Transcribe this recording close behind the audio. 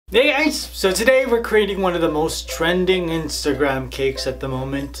Hey guys! So today we're creating one of the most trending Instagram cakes at the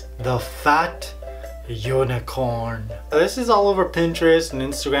moment, the fat unicorn. This is all over Pinterest and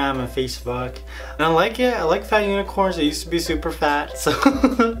Instagram and Facebook, and I like it. I like fat unicorns. I used to be super fat, so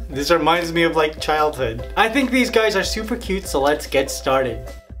this reminds me of like childhood. I think these guys are super cute, so let's get started.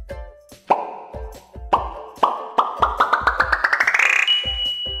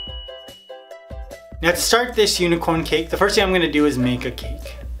 Now to start this unicorn cake, the first thing I'm going to do is make a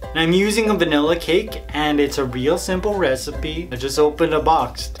cake. And I'm using a vanilla cake, and it's a real simple recipe. I just opened a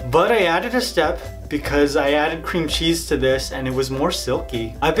box. But I added a step because I added cream cheese to this and it was more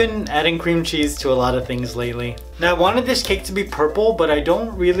silky. I've been adding cream cheese to a lot of things lately. Now I wanted this cake to be purple, but I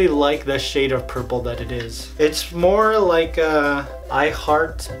don't really like the shade of purple that it is. It's more like a I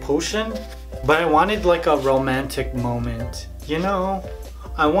Heart potion, but I wanted like a romantic moment, you know?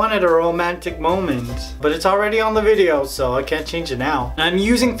 I wanted a romantic moment, but it's already on the video, so I can't change it now. I'm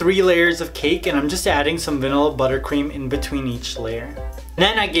using 3 layers of cake, and I'm just adding some vanilla buttercream in between each layer.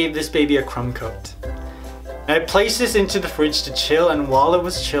 Then I gave this baby a crumb coat. I placed this into the fridge to chill, and while it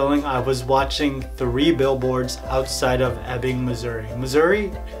was chilling, I was watching 3 billboards outside of Ebbing, Missouri.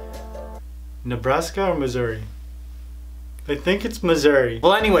 Missouri? Nebraska or Missouri? I think it's Missouri.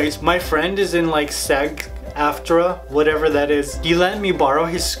 Well anyways, my friend is in like SAG-AFTRA, whatever that is. He let me borrow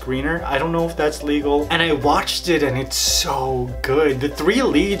his screener. I don't know if that's legal. And I watched it and it's so good. The 3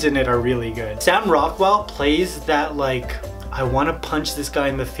 leads in it are really good. Sam Rockwell plays that like, I want to punch this guy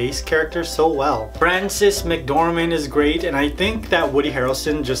in the face character so well. Frances McDormand is great, and I think that Woody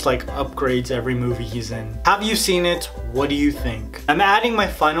Harrelson just like upgrades every movie he's in. Have you seen it? What do you think? I'm adding my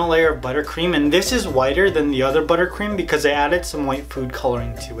final layer of buttercream, and this is whiter than the other buttercream because I added some white food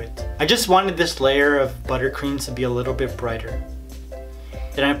coloring to it. I just wanted this layer of buttercream to be a little bit brighter.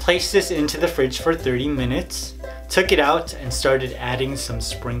 Then I placed this into the fridge for 30 minutes. Took it out and started adding some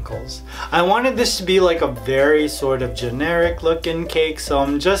sprinkles. I wanted this to be like a very sort of generic looking cake, so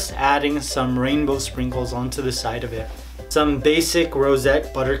I'm just adding some rainbow sprinkles onto the side of it. Some basic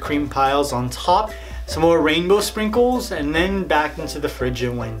rosette buttercream piles on top, some more rainbow sprinkles, and then back into the fridge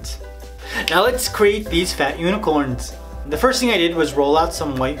it went. Now let's create these fat unicorns. The first thing I did was roll out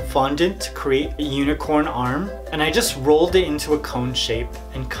some white fondant to create a unicorn arm, and I just rolled it into a cone shape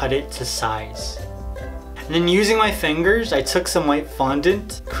and cut it to size. And then using my fingers, I took some white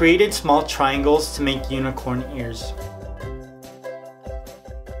fondant, created small triangles to make unicorn ears.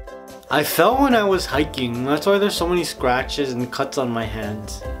 I fell when I was hiking, that's why there's so many scratches and cuts on my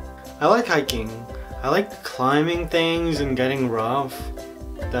hands. I like hiking. I like climbing things and getting rough.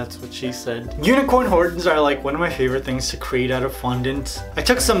 That's what she said. Unicorn horns are like one of my favorite things to create out of fondant. I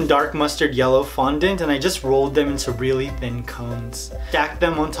took some dark mustard yellow fondant and I just rolled them into really thin cones. Stacked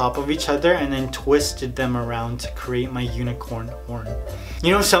them on top of each other and then twisted them around to create my unicorn horn.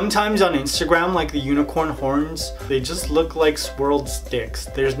 You know, sometimes on Instagram, like the unicorn horns, they just look like swirled sticks.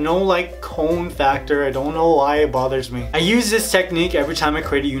 There's no like cone factor. I don't know why it bothers me. I use this technique every time I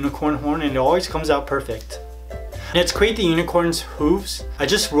create a unicorn horn and it always comes out perfect. Now to create the unicorn's hooves, I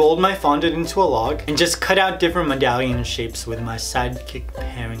just rolled my fondant into a log and just cut out different medallion shapes with my sidekick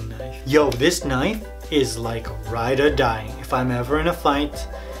paring knife. Yo, this knife is like ride or die. If I'm ever in a fight,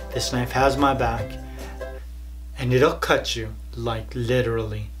 this knife has my back and it'll cut you. Like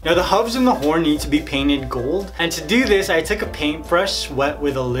literally. Now the hooves and the horn need to be painted gold, and to do this I took a paintbrush wet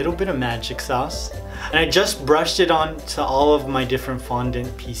with a little bit of magic sauce and I just brushed it on to all of my different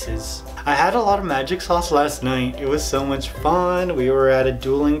fondant pieces. I had a lot of magic sauce last night. It was so much fun. We were at a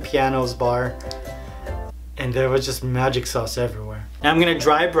dueling pianos bar and there was just magic sauce everywhere. Now I'm gonna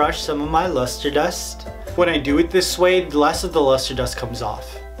dry brush some of my luster dust. When I do it this way, less of the luster dust comes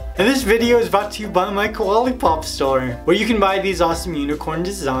off. And this video is brought to you by my Koalipops store, where you can buy these awesome unicorn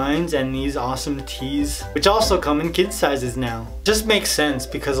designs and these awesome tees, which also come in kid sizes now. Just makes sense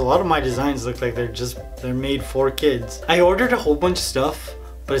because a lot of my designs look like they're made for kids. I ordered a whole bunch of stuff,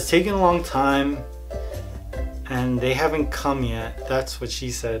 but it's taken a long time and they haven't come yet. That's what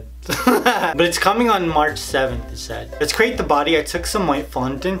she said. But it's coming on March 7th, it said. Let's create the body. I took some white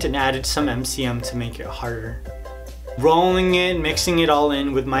fondant and added some MCM to make it harder. Rolling it, mixing it all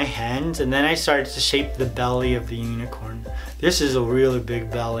in with my hands, and then I started to shape the belly of the unicorn. This is a really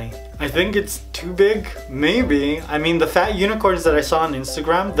big belly. I think it's too big, maybe. I mean, the fat unicorns that I saw on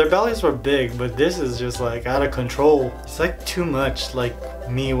Instagram, their bellies were big, but this is just like out of control. It's like too much, like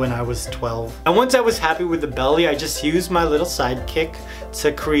me when I was 12. And once I was happy with the belly, I just used my little sidekick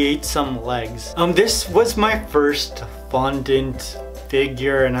to create some legs. This was my first fondant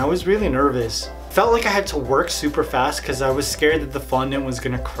figure and I was really nervous. Felt like I had to work super fast because I was scared that the fondant was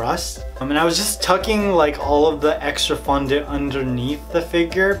gonna crust. And I was just tucking like all of the extra fondant underneath the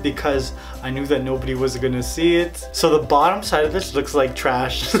figure because I knew that nobody was gonna see it. So the bottom side of this looks like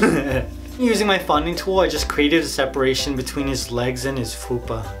trash. Using my fondant tool, I just created a separation between his legs and his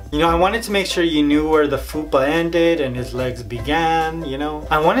fupa. You know, I wanted to make sure you knew where the fupa ended and his legs began, you know.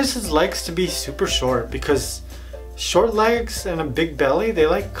 I wanted his legs to be super short because short legs and a big belly, they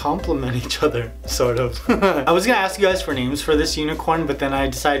like complement each other, sort of. I was gonna ask you guys for names for this unicorn, but then I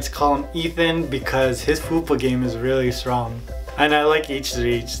decided to call him Ethan because his fupa game is really strong. And I like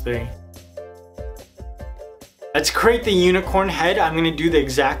H3, H3. To create the unicorn head, I'm going to do the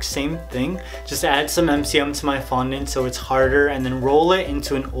exact same thing. Just add some MCM to my fondant so it's harder and then roll it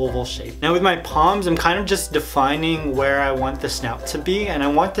into an oval shape. Now with my palms, I'm kind of just defining where I want the snout to be, and I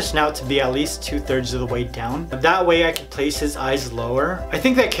want the snout to be at least 2/3 of the way down. That way I can place his eyes lower. I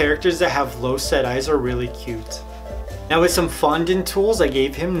think that characters that have low set eyes are really cute. Now with some fondant tools, I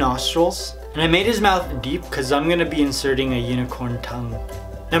gave him nostrils. And I made his mouth deep because I'm going to be inserting a unicorn tongue.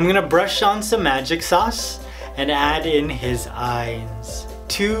 Now I'm going to brush on some magic sauce and add in his eyes.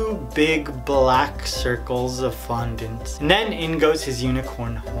 2 big black circles of fondant. And then in goes his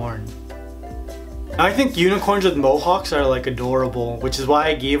unicorn horn. Now I think unicorns with mohawks are like adorable, which is why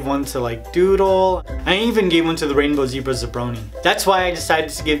I gave one to like Doodle. I even gave one to the Rainbow Zebra Zebroni. That's why I decided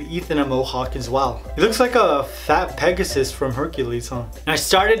to give Ethan a mohawk as well. He looks like a fat Pegasus from Hercules, huh? And I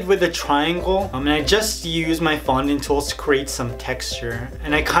started with a triangle, and I just used my fondant tools to create some texture.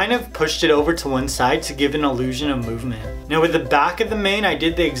 And I kind of pushed it over to one side to give an illusion of movement. Now with the back of the mane, I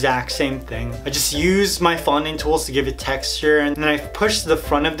did the exact same thing. I just used my fondant tools to give it texture, and then I pushed the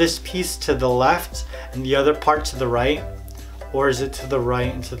front of this piece to the left and the other part to the right. Or is it to the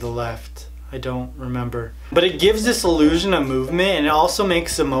right and to the left? I don't remember. But it gives this illusion of movement, and it also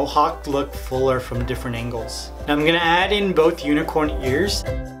makes the mohawk look fuller from different angles. Now I'm gonna add in both unicorn ears.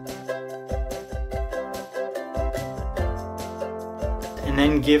 And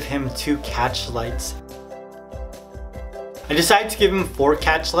then give him 2 catch lights. I decided to give him 4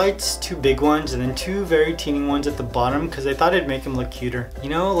 catch lights, 2 big ones and then 2 very teeny ones at the bottom because I thought it'd make him look cuter. You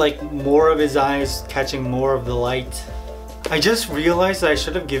know, like more of his eyes catching more of the light. I just realized that I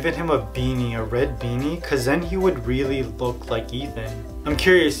should have given him a beanie, a red beanie, because then he would really look like Ethan. I'm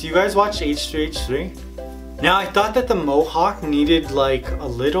curious, do you guys watch H3H3? Now I thought that the mohawk needed like a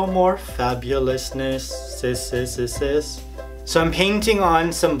little more fabulousness, sis. So I'm painting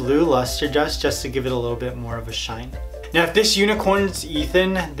on some blue luster dust just to give it a little bit more of a shine. Now if this unicorn's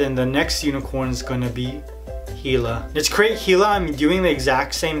Ethan, then the next unicorn's gonna be Gila. Now to create Gila, I'm doing the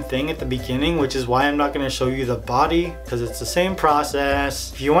exact same thing at the beginning, which is why I'm not gonna show you the body, because it's the same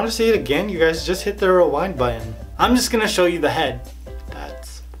process. If you want to see it again, you guys just hit the rewind button. I'm just gonna show you the head.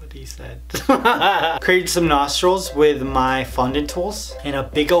 That's what he said. Created some nostrils with my fondant tools and a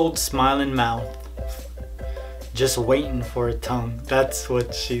big old smiling mouth. Just waiting for a tongue. That's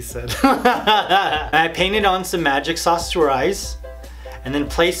what she said. I painted on some magic sauce to her eyes and then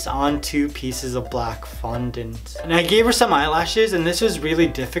placed on 2 pieces of black fondant. And I gave her some eyelashes, and this was really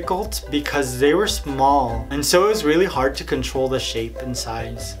difficult because they were small, and so it was really hard to control the shape and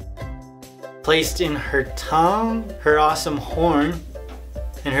size. Placed in her tongue, her awesome horn,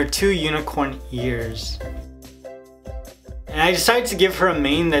 and her 2 unicorn ears. And I decided to give her a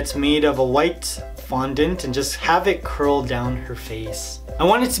mane that's made of a white fondant and just have it curl down her face. I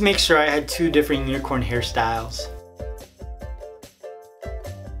wanted to make sure I had 2 different unicorn hairstyles.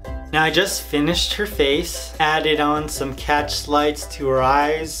 Now I just finished her face, added on some catch lights to her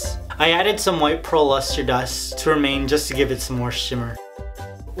eyes. I added some white pearl luster dust to her mane just to give it some more shimmer.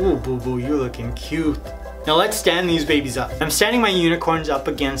 Ooh, boo boo, you looking cute. Now let's stand these babies up. I'm standing my unicorns up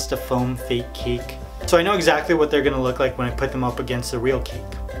against a foam fake cake, so I know exactly what they're gonna look like when I put them up against the real cake.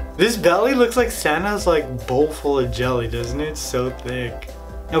 This belly looks like Santa's like bowl full of jelly, doesn't it? It's so thick.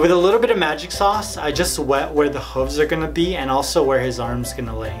 Now with a little bit of magic sauce, I just wet where the hooves are gonna be and also where his arm's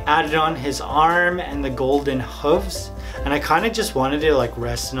gonna lay. Added on his arm and the golden hooves, and I kind of just wanted it like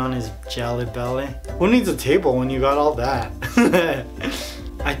resting on his jelly belly. Who needs a table when you got all that?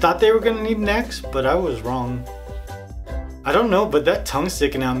 I thought they were gonna need necks, but I was wrong. I don't know, but that tongue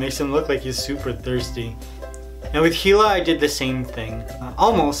sticking out makes him look like he's super thirsty. Now with Gila, I did the same thing.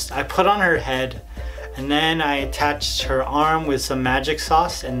 Almost. I put on her head, and then I attached her arm with some magic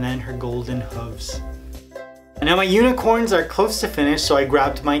sauce and then her golden hooves. And now my unicorns are close to finished, so I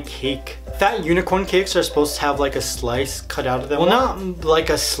grabbed my cake. Fat unicorn cakes are supposed to have like a slice cut out of them. Well, not like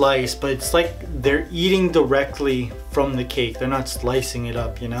a slice, but it's like they're eating directly from the cake. They're not slicing it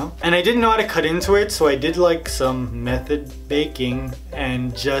up, you know? And I didn't know how to cut into it, so I did like some method baking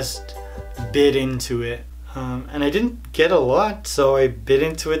and just bit into it. And I didn't get a lot, so I bit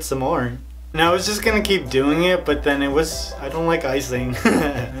into it some more. And I was just gonna keep doing it, but then I don't like icing.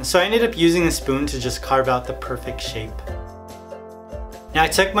 So I ended up using a spoon to just carve out the perfect shape. Now I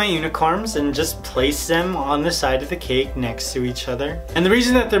took my unicorns and just placed them on the side of the cake next to each other. And the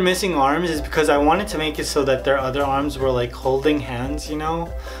reason that they're missing arms is because I wanted to make it so that their other arms were like holding hands, you know?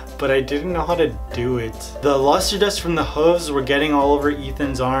 But I didn't know how to do it. The luster dust from the hooves were getting all over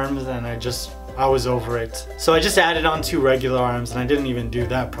Ethan's arms, and I was over it. So I just added on 2 regular arms, and I didn't even do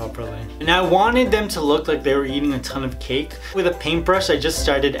that properly. And I wanted them to look like they were eating a ton of cake. With a paintbrush, I just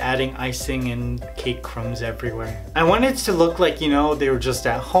started adding icing and cake crumbs everywhere. I wanted it to look like, you know, they were just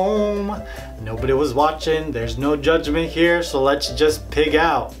at home, nobody was watching, there's no judgment here, so let's just pig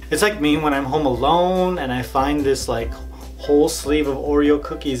out. It's like me when I'm home alone and I find this like whole sleeve of Oreo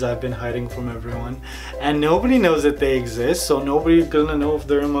cookies I've been hiding from everyone, and nobody knows that they exist, so nobody's gonna know if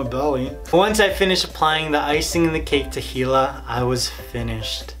they're in my belly. Once I finished applying the icing in the cake to Gila, I was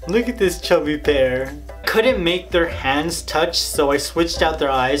finished. Look at this chubby pair. Couldn't make their hands touch, so I switched out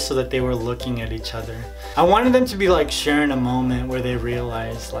their eyes so that they were looking at each other. I wanted them to be like sharing a moment where they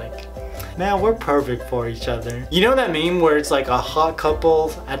realize like, man, we're perfect for each other. You know that meme where it's like a hot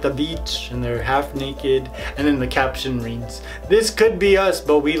couple at the beach and they're half naked, and then the caption reads, "This could be us,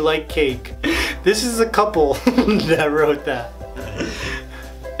 but we like cake." This is a couple that wrote that.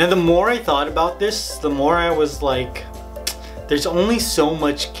 Now the more I thought about this, the more I was like, there's only so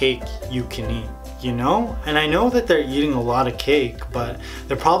much cake you can eat, you know? And I know that they're eating a lot of cake, but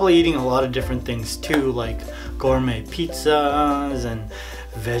they're probably eating a lot of different things too, like gourmet pizzas and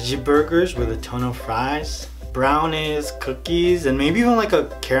veggie burgers with a ton of fries, brownies, cookies, and maybe even like a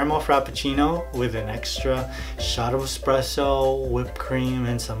caramel frappuccino with an extra shot of espresso, whipped cream,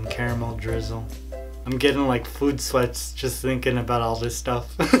 and some caramel drizzle. I'm getting like food sweats just thinking about all this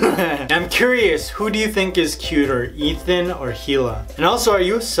stuff. I'm curious, who do you think is cuter, Ethan or Gila? And also, are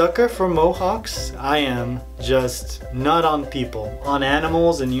you a sucker for mohawks? I am, just not on people. On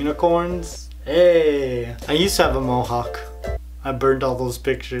animals and unicorns? Hey, I used to have a mohawk. I burned all those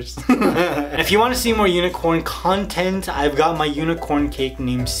pictures. If you want to see more unicorn content, I've got my unicorn cake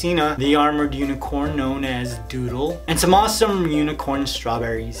named Cena, the armored unicorn known as Doodle, and some awesome unicorn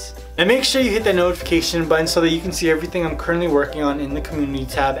strawberries. And make sure you hit that notification button so that you can see everything I'm currently working on in the community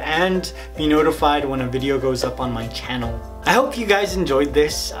tab and be notified when a video goes up on my channel. I hope you guys enjoyed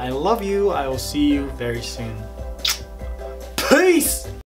this. I love you. I will see you very soon. Peace!